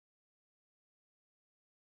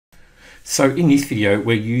So in this video,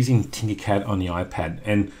 we're using Tinkercad on the iPad,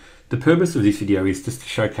 and the purpose of this video is just to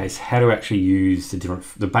showcase how to actually use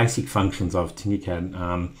the basic functions of Tinkercad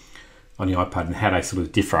on the iPad and how they sort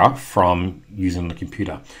of differ from using the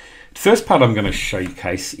computer. The first part I'm going to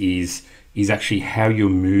showcase is actually how you're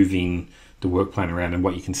moving the work plane around and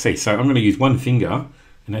what you can see. So I'm going to use one finger,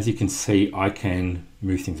 and as you can see, I can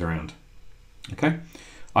move things around. Okay,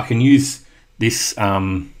 I can use this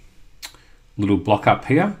little block up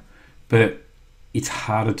here, but it's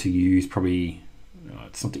harder to use. Probably,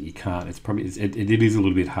 it's not that you can't. It's probably it is a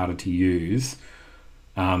little bit harder to use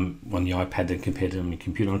on the iPad than compared to on the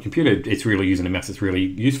computer. On the computer, it's really using a mouse. It's really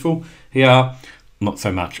useful. Here, not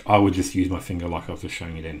so much. I would just use my finger like I was just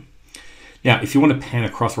showing you then. Now, if you want to pan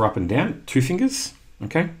across or up and down, two fingers.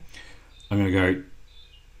 Okay, I'm going to go.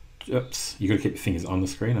 Oops, you got to keep your fingers on the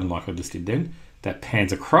screen, unlike I just did then. That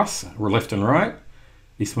pans across, left and right.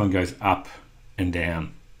 This one goes up and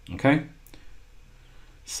down. Okay,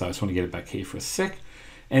 so I just want to get it back here for a sec.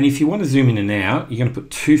 And if you want to zoom in and out, you're going to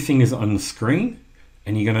put two fingers on the screen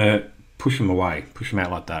and you're going to push them away, push them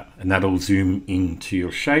out like that, and that'll zoom into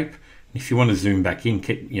your shape. If you want to zoom back in,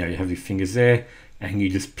 keep, you have your fingers there and you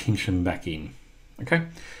just pinch them back in. Okay,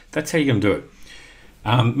 that's how you're going to do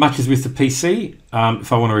it. Much as with the PC,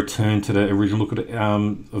 if I want to return to the original look at it,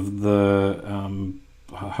 of the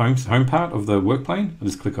home part of the work plane, I'll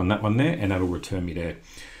just click on that one there and that'll return me there.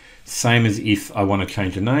 Same as if I want to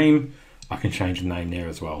change a name, I can change the name there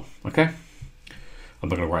as well. Okay, I'm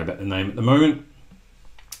not going to worry about the name at the moment.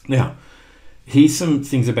 Now, here's some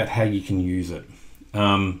things about how you can use it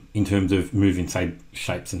in terms of moving, say,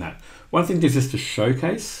 shapes and that. One thing just to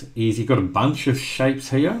showcase is you've got a bunch of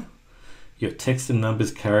shapes here. You've got text and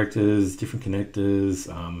numbers, characters, different connectors,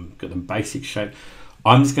 got the basic shape.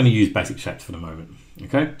 I'm just going to use basic shapes for the moment.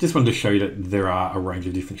 Okay, just wanted to show you that there are a range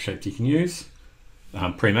of different shapes you can use,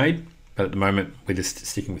 pre-made, but at the moment we're just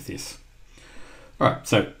sticking with this. All right,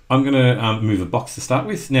 so I'm going to move a box to start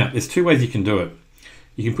with. Now, there's two ways you can do it.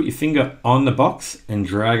 You can put your finger on the box and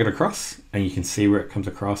drag it across, and you can see where it comes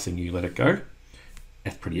across, and you let it go.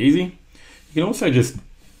 That's pretty easy. You can also just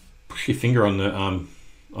push your finger on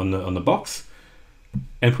the box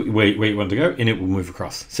and put where you want to go, and it will move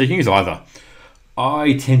across. So you can use either.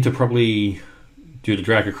 I tend to probably do the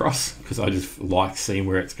drag across because I just like seeing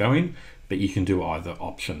where it's going, but you can do either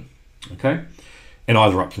option. Okay, and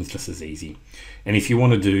either option is just as easy. And if you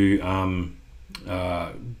want to do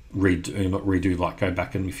redo, like go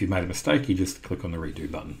back, and if you've made a mistake, you just click on the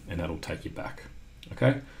redo button and that'll take you back.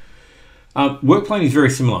 Okay, work plane is very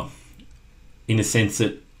similar in the sense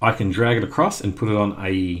that I can drag it across and put it on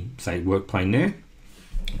a, say, work plane there.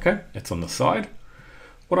 Okay, it's on the side.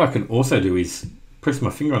 What I can also do is press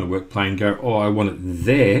my finger on the work plane, go, oh, I want it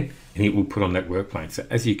there, and it will put on that work plane. So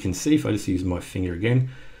as you can see, if I just use my finger again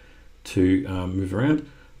to move around,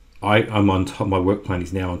 I'm on top. My work plane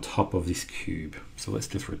is now on top of this cube. So let's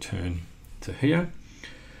just return to here.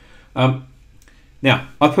 Now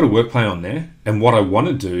I put a work plane on there, and what I want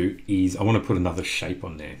to do is I want to put another shape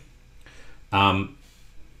on there.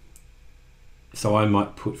 So I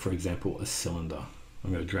might put, for example, a cylinder.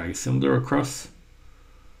 I'm going to drag a cylinder across.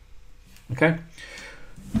 Okay.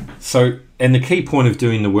 So, and the key point of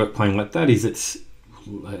doing the work plane like that is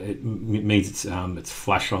it means it's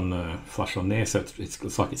flush on there, so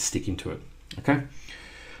it's like it's sticking to it. Okay.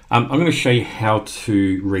 I'm going to show you how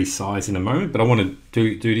to resize in a moment, but I want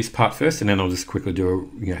to do this part first, and then I'll just quickly do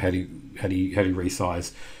how do you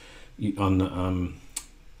resize on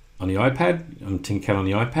the iPad, on Tinkercad on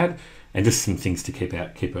the iPad, and just some things to keep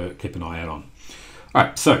an eye out on. All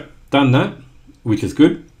right, so done that, which is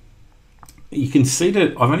good. You can see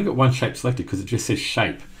that I've only got one shape selected because it just says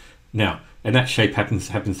shape now, and that shape happens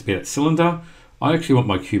to be that cylinder. I actually want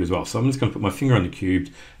my cube as well, so I'm just going to put my finger on the cube,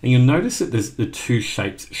 and you'll notice that there's the two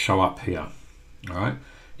shapes show up here. All right,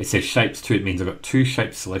 it says shapes 2. It means I've got two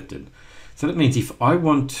shapes selected. So that means if I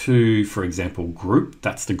want to, for example, group,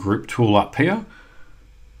 that's the group tool up here,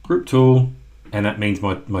 group tool, and that means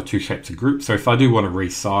my two shapes are grouped. So if I do want to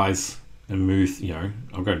resize and move,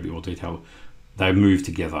 I'll go into a bit more detail, they move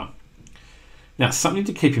together. Now, something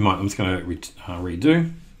to keep in mind, I'm just going to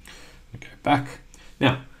redo, go back.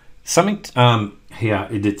 Now, something here,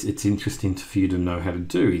 it's interesting for you to know how to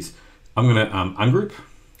do is, I'm going to ungroup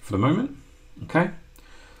for the moment, okay?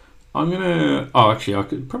 I'm going to, actually, I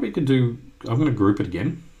could do, I'm going to group it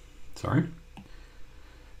again, sorry.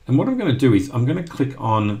 And what I'm going to do is, I'm going to click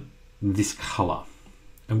on this color.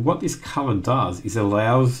 And what this color does is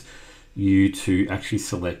allows you to actually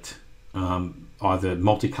select either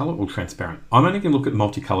multicolor or transparent. I'm only going to look at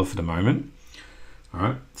multicolor for the moment. All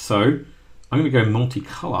right, so I'm going to go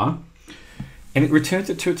multicolor, and it returns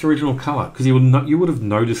it to its original color, because you would have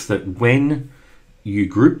noticed that when you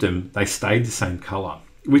grouped them, they stayed the same color,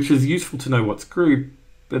 which is useful to know what's grouped,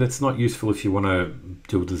 but it's not useful if you want to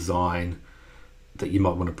do a design that you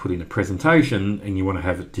might want to put in a presentation and you want to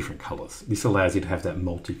have it different colors. This allows you to have that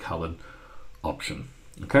multicolored option.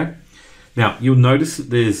 Okay. Now you'll notice that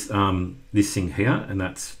there's this thing here, and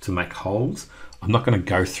that's to make holes. I'm not going to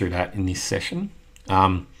go through that in this session.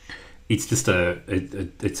 It's just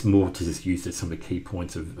it's more to just use as some of the key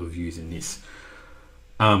points of using this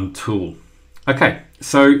tool. Okay,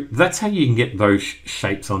 so that's how you can get those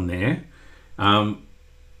shapes on there. Now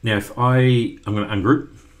if I'm going to ungroup,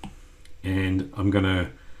 and I'm going to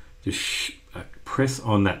just press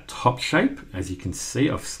on that top shape. As you can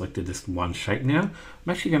see, I've selected this one shape now. I'm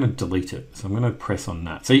actually going to delete it. So I'm going to press on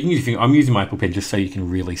that. So you can use your finger. I'm using my Apple Pen just so you can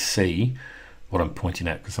really see what I'm pointing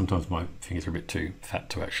at, because sometimes my fingers are a bit too fat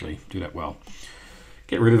to actually do that well.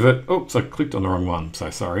 Get rid of it. Oops, I clicked on the wrong one.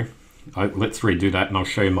 So sorry. Let's redo that and I'll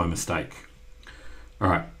show you my mistake. All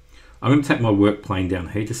right. I'm going to take my work plane down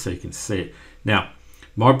here just so you can see it. Now,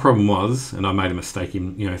 my problem was, and I made a mistake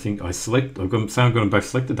in, I think I select, I've got them both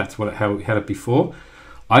selected. That's how we had it before.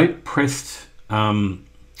 I pressed the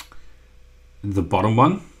bottom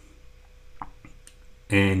one,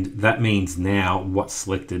 and that means now what's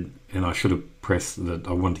selected, and I should have pressed that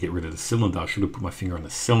I wanted to get rid of the cylinder. I should have put my finger on the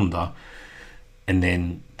cylinder, and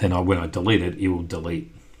then when I delete it, it will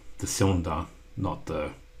delete the cylinder, not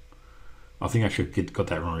the, I think I should have got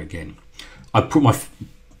that wrong again.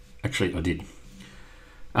 Actually I did.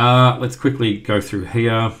 Let's quickly go through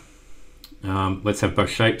here. Let's have both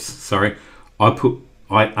shapes. Sorry, I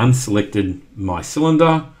unselected my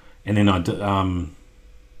cylinder, and then I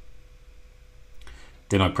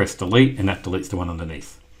press delete, and that deletes the one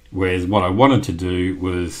underneath. Whereas what I wanted to do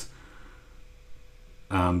was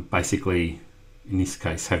basically, in this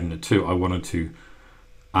case, having the two, I wanted to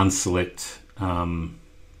unselect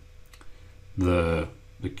the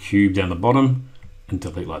cube down the bottom and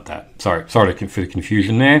delete like that. Sorry for the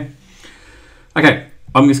confusion there. Okay,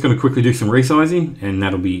 I'm just going to quickly do some resizing, and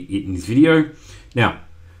that'll be it in this video. Now,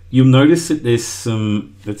 you'll notice that there's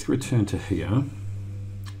some, let's return to here.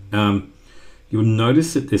 You'll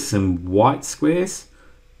notice that there's some white squares,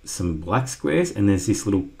 some black squares, and there's this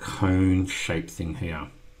little cone shape thing here.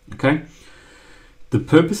 Okay, the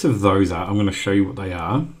purpose of those are, I'm going to show you what they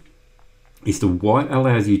are, is the white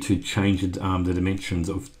allows you to change the dimensions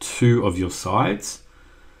of two of your sides.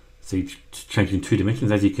 So you're changing two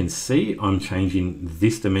dimensions. As you can see, I'm changing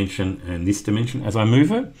this dimension and this dimension as I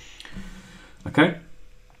move it. Okay.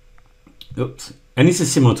 Oops. And this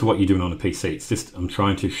is similar to what you're doing on a PC. It's just, I'm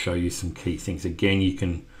trying to show you some key things. Again, you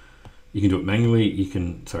can do it manually. You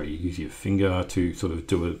can, use your finger to sort of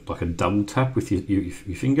do like a double tap with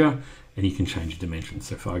your finger, and you can change the dimensions.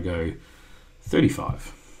 So if I go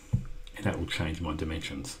 35, and that will change my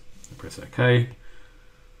dimensions. I press OK.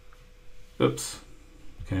 Oops.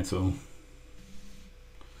 Cancel.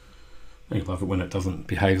 I love it when it doesn't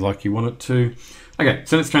behave like you want it to. Okay,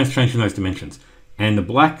 so let's changing those dimensions. And the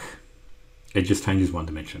black, it just changes one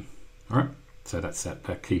dimension. All right, so that's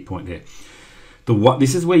that key point there.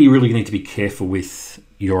 This is where you really need to be careful with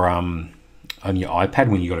your on your iPad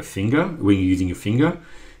when you got a finger, when you're using your finger,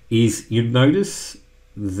 is you notice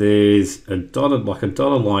there's a dotted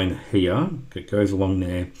line here that goes along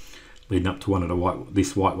there, leading up to one of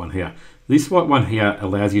this white one here. This white one here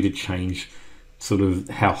allows you to change sort of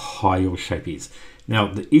how high your shape is. Now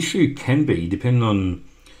the issue can be, depending on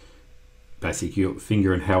basically your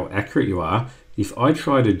finger and how accurate you are, if I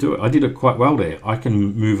try to do it, I did it quite well there, I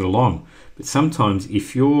can move it along. But sometimes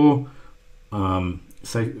if you're,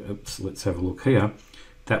 let's have a look here,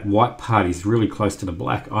 that white part is really close to the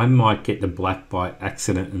black, I might get the black by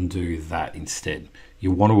accident and do that instead.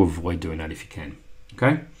 You want to avoid doing that if you can.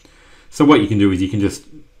 Okay, so what you can do is you can just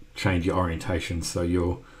change your orientation. So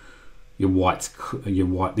your white,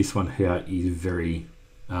 this one here is very,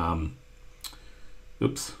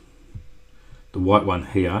 oops, the white one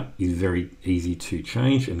here is very easy to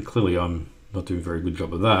change, and clearly I'm not doing a very good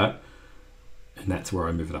job of that, and that's where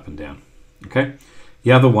I move it up and down. Okay,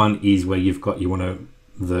 the other one is where you want to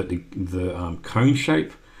the cone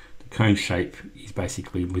shape. The cone shape is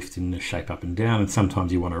basically lifting the shape up and down, and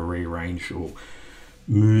sometimes you want to rearrange or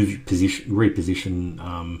reposition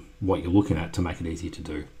what you're looking at to make it easier to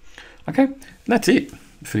do. Okay, that's it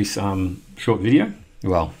for this short video.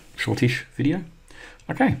 Well, shortish video.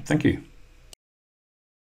 Okay, thank you.